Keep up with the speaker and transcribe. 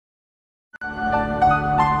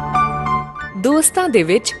ਦੋਸਤਾਂ ਦੇ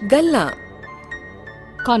ਵਿੱਚ ਗੱਲਾਂ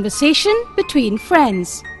Conversation between friends.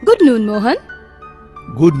 Good noon, Mohan.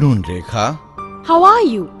 Good noon, Rekha. How are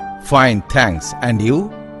you? Fine, thanks. And you?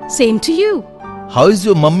 Same to you. How is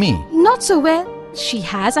your mummy? Not so well. She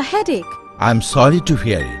has a headache. I'm sorry to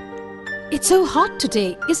hear it. It's so hot today,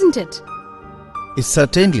 isn't it? It's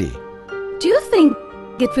certainly. Do you think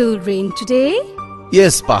it will rain today?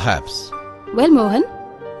 Yes, perhaps. Well, Mohan,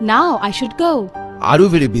 now I should go. Are you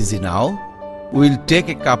very busy now? We'll take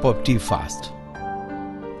a cup of tea first.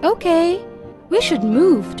 Okay, we should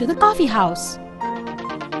move to the coffee house.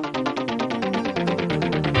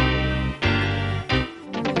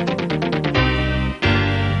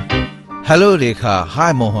 Hello, Rekha.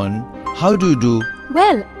 Hi, Mohan. How do you do?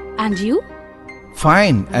 Well, and you?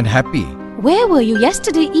 Fine and happy. Where were you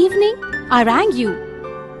yesterday evening? I rang you.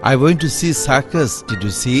 I went to see circus. Did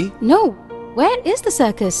you see? No. Where is the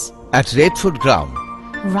circus? At Redford Ground.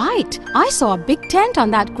 Right, I saw a big tent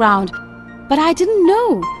on that ground, but I didn't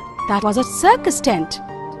know that was a circus tent.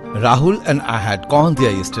 Rahul and I had gone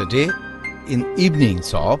there yesterday. In evening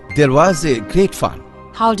shop, there was a great fun.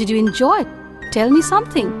 How did you enjoy it? Tell me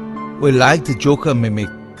something. We liked the Joker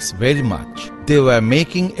mimics very much. They were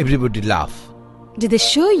making everybody laugh. Did they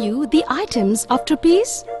show you the items of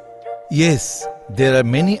trapeze? Yes, there are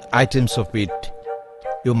many items of it.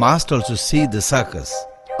 You must also see the circus.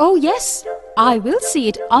 Oh yes, I will see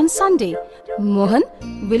it on Sunday. Mohan,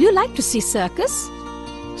 will you like to see circus?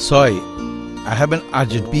 Sorry, I have an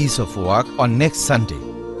urgent piece of work on next Sunday.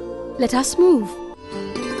 Let us move.